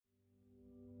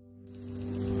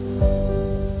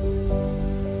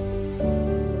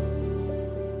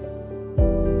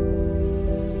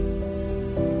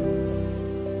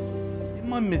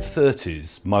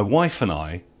mid-30s, my wife and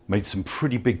I made some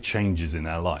pretty big changes in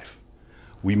our life.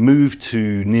 We moved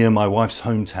to near my wife's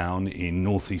hometown in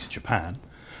northeast Japan,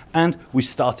 and we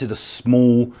started a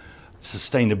small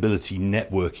sustainability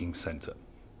networking center.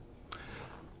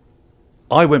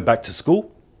 I went back to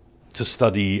school to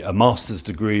study a master's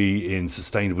degree in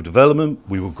sustainable development.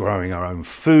 We were growing our own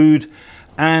food,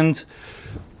 and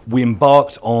we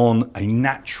embarked on a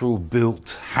natural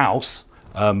built house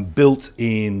built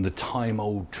in the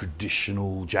time-old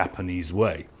traditional Japanese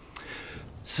way.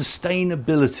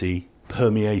 Sustainability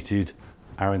permeated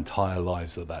our entire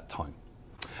lives at that time.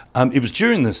 It was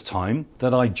during this time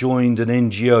that I joined an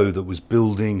NGO that was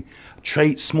building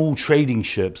small trading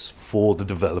ships for the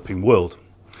developing world.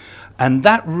 And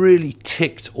that really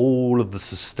ticked all of the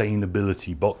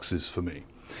sustainability boxes for me,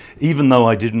 even though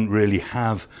I didn't really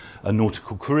have a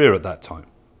nautical career at that time.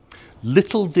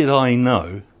 Little did I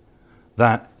know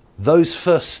that those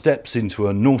first steps into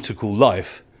a nautical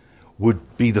life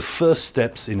would be the first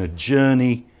steps in a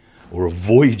journey, or a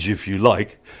voyage if you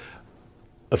like,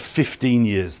 of 15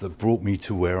 years that brought me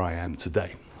to where I am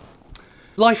today.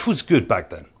 Life was good back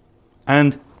then,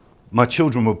 and my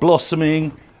children were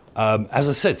blossoming. As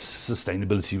I said,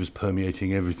 sustainability was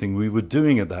permeating everything we were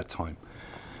doing at that time.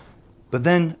 But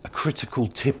then a critical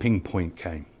tipping point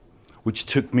came, which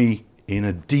took me in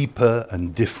a deeper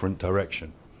and different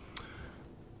direction.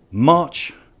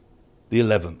 March the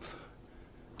 11th,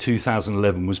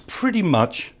 2011 was pretty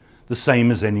much the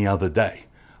same as any other day.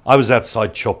 I was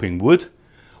outside chopping wood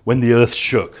when the earth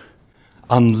shook,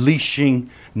 unleashing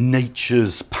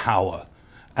nature's power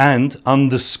and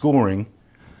underscoring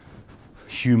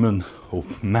human or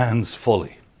man's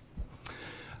folly.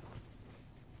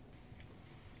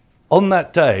 On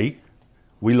that day,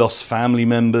 we lost family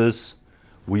members,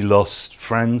 we lost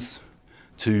friends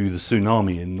to the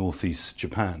tsunami in northeast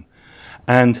Japan.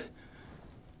 And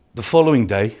the following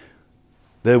day,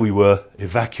 there we were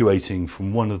evacuating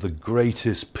from one of the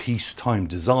greatest peacetime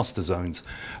disaster zones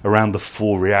around the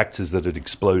 4 reactors that had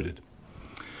exploded.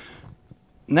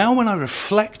 Now when I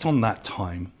reflect on that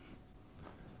time,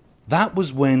 that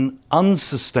was when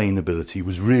unsustainability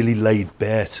was really laid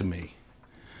bare to me.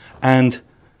 And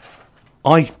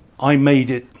I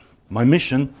made it my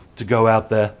mission to go out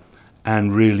there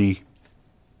and really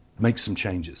make some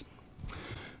changes.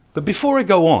 But before I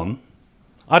go on,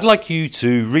 I'd like you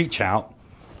to reach out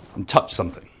and touch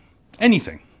something,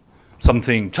 anything.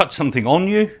 Touch something on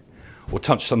you or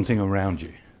touch something around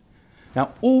you.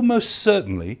 Now, almost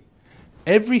certainly,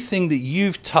 everything that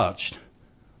you've touched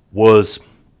was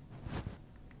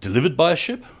delivered by a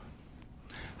ship,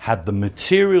 had the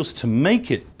materials to make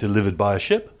it delivered by a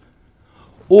ship,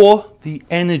 or the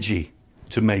energy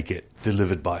to make it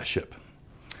delivered by a ship.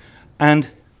 And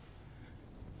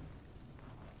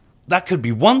that could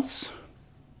be once,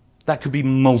 that could be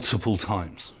multiple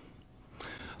times.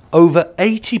 Over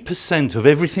 80% of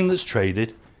everything that's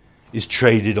traded is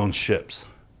traded on ships.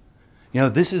 You know,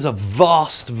 this is a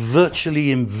vast,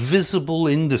 virtually invisible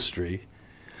industry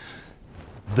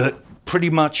that pretty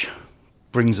much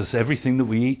brings us everything that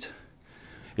we eat.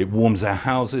 It warms our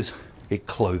houses, it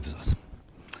clothes us.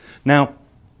 Now,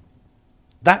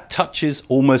 that touches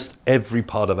almost every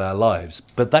part of our lives,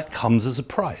 but that comes as a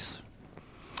price.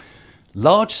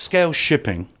 Large-scale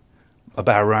shipping,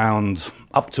 about around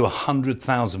up to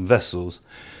 100,000 vessels,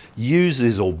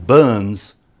 uses or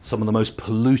burns some of the most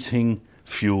polluting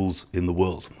fuels in the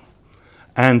world.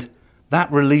 And that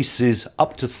releases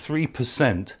up to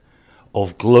 3%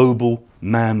 of global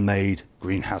man-made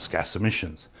greenhouse gas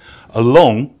emissions,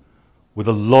 along with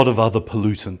a lot of other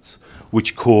pollutants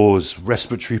which cause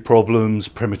respiratory problems,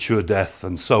 premature death,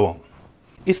 and so on.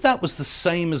 If that was the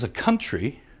same as a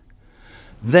country,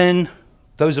 then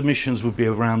those emissions would be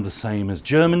around the same as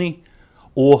Germany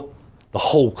or the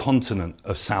whole continent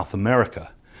of South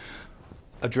America.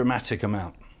 A dramatic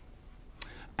amount.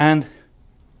 And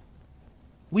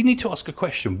we need to ask a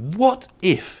question. What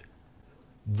if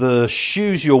the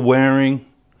shoes you're wearing,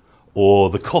 or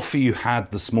the coffee you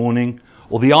had this morning,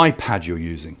 or the iPad you're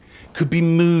using could be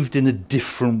moved in a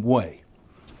different way?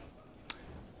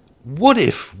 What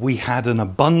if we had an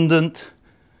abundant,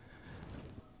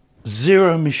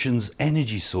 zero emissions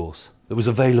energy source that was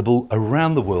available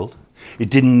around the world? It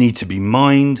didn't need to be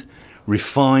mined,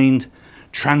 refined,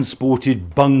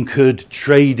 transported, bunkered,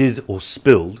 traded, or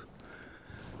spilled.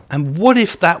 And what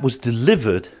if that was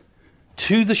delivered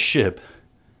to the ship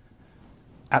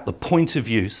at the point of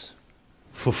use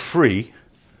for free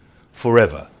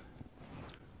forever?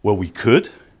 Well, we could,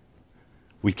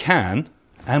 we can,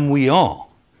 and we are.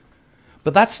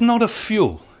 But that's not a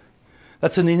fuel.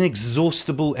 That's an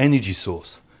inexhaustible energy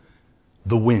source,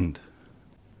 the wind.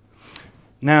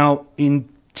 Now, in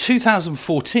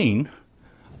 2014,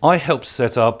 I helped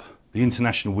set up the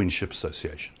International Windship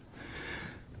Association.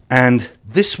 And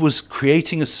this was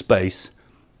creating a space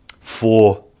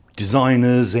for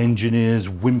designers, engineers,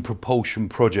 wind propulsion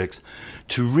projects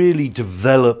to really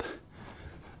develop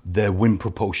their wind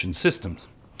propulsion systems.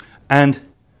 And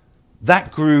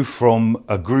that grew from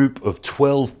a group of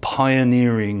 12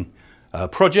 pioneering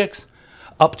projects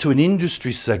up to an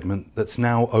industry segment that's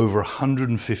now over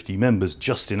 150 members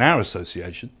just in our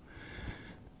association.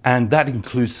 And that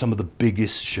includes some of the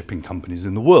biggest shipping companies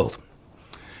in the world.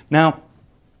 Now,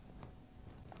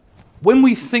 when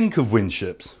we think of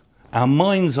windships, our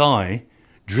mind's eye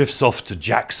drifts off to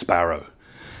Jack Sparrow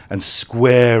and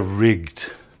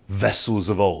square-rigged vessels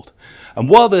of old. And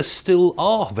while there still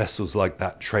are vessels like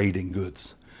that trading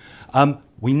goods,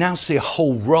 we now see a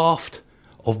whole raft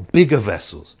of bigger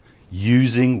vessels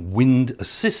using wind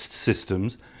assist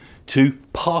systems to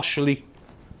partially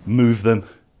move them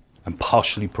and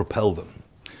partially propel them.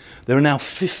 There are now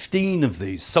 15 of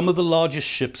these, some of the largest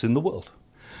ships in the world.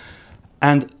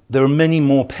 And there are many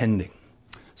more pending.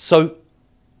 So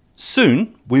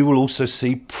soon we will also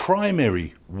see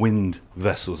primary wind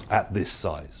vessels at this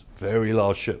size, very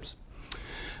large ships.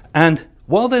 And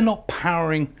while they're not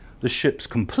powering the ships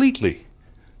completely,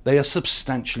 they are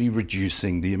substantially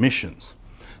reducing the emissions.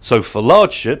 So for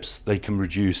large ships, they can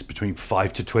reduce between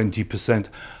 5 to 20%,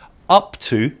 up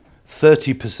to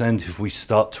 30% if we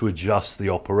start to adjust the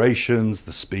operations,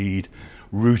 the speed,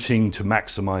 routing to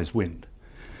maximize wind.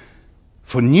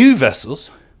 For new vessels,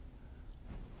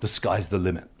 the sky's the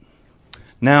limit.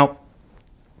 Now,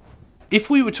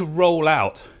 if we were to roll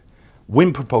out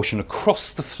wind propulsion across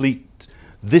the fleet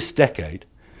this decade,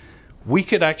 we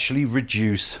could actually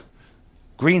reduce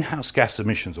greenhouse gas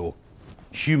emissions, or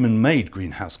human-made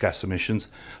greenhouse gas emissions,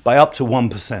 by up to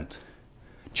 1%,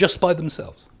 just by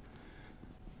themselves.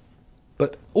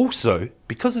 But also,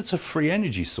 because it's a free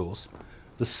energy source,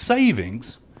 the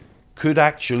savings could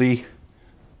actually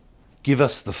give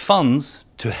us the funds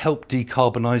to help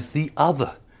decarbonize the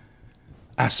other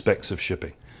aspects of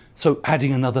shipping. So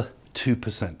adding another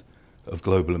 2% of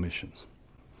global emissions.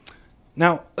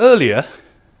 Now, earlier,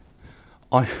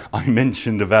 I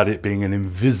mentioned about it being an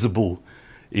invisible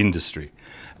industry,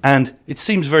 and it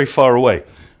seems very far away,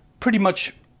 pretty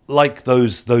much like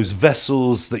those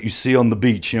vessels that you see on the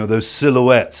beach, those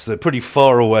silhouettes, they're pretty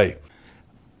far away.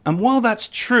 And while that's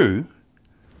true,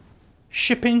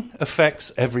 shipping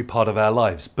affects every part of our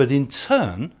lives, but in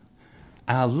turn,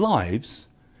 our lives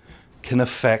can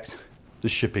affect the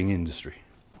shipping industry.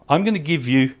 I'm going to give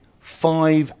you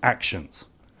 5 actions.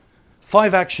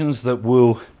 5 actions that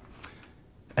will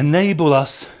enable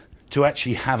us to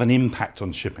actually have an impact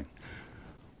on shipping.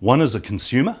 1 as a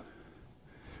consumer,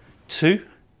 2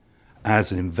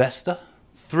 as an investor,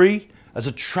 3 as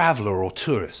a traveler or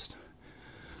tourist,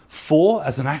 4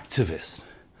 as an activist,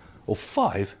 or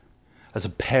 5 as a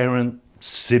parent,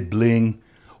 sibling,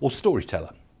 or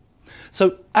storyteller.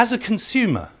 So as a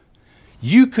consumer,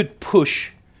 you could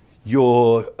push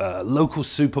your local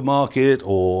supermarket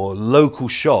or local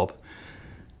shop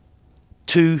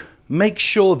to make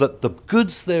sure that the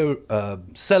goods they're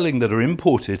selling that are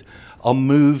imported are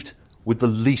moved with the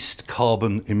least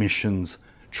carbon emissions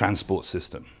transport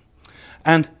system.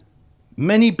 And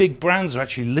many big brands are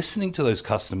actually listening to those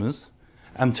customers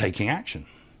and taking action.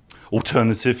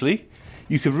 Alternatively,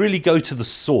 you could really go to the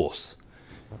source,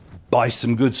 buy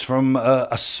some goods from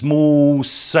a small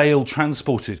sail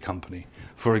transported company.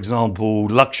 For example,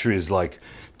 luxuries like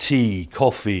tea,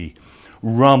 coffee,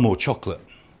 rum or chocolate,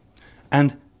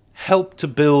 and help to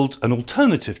build an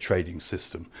alternative trading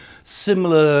system,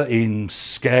 similar in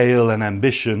scale and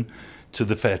ambition to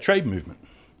the fair trade movement.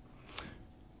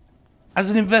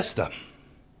 As an investor,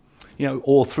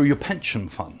 or through your pension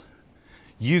fund,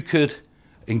 you could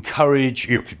encourage,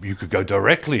 you could go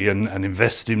directly and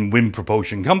invest in wind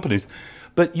propulsion companies,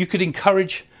 but you could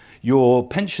encourage your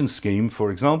pension scheme,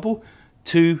 for example,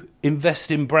 to invest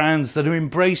in brands that are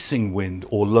embracing wind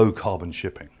or low carbon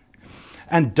shipping,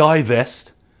 and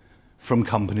divest from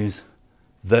companies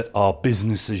that are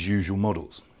business as usual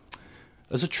models.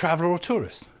 As a traveler or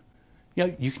tourist,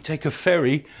 you can take a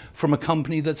ferry from a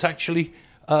company that's actually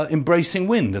embracing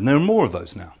wind, and there are more of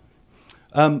those now.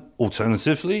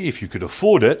 Alternatively, if you could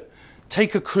afford it,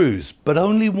 take a cruise, but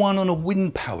only one on a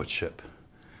wind-powered ship.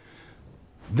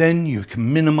 Then you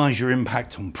can minimize your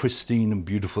impact on pristine and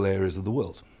beautiful areas of the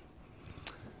world.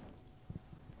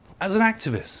 As an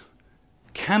activist,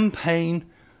 campaign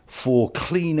for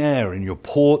clean air in your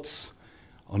ports,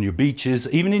 on your beaches,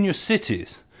 even in your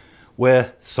cities,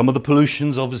 where some of the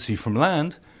pollution's obviously from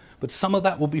land, but some of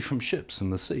that will be from ships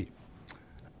and the sea.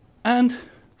 And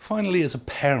Finally, as a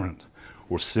parent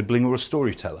or a sibling or a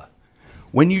storyteller,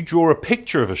 when you draw a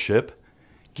picture of a ship,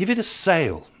 give it a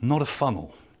sail, not a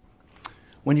funnel.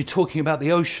 When you're talking about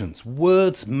the oceans,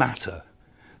 words matter.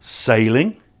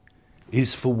 Sailing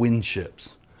is for wind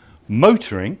ships.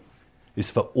 Motoring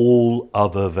is for all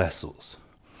other vessels.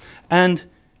 And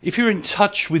if you're in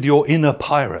touch with your inner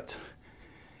pirate,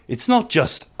 it's not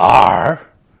just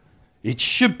R, it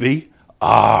should be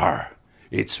R.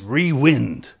 It's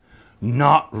rewind,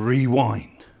 not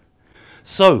rewind.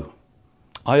 So,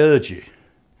 I urge you,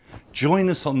 join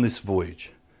us on this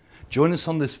voyage. Join us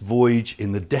on this voyage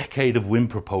in the decade of wind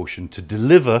propulsion to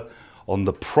deliver on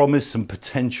the promise and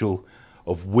potential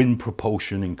of wind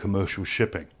propulsion in commercial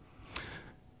shipping.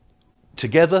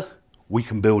 Together, we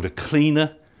can build a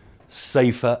cleaner,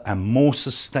 safer, and more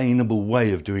sustainable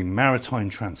way of doing maritime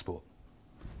transport.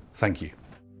 Thank you.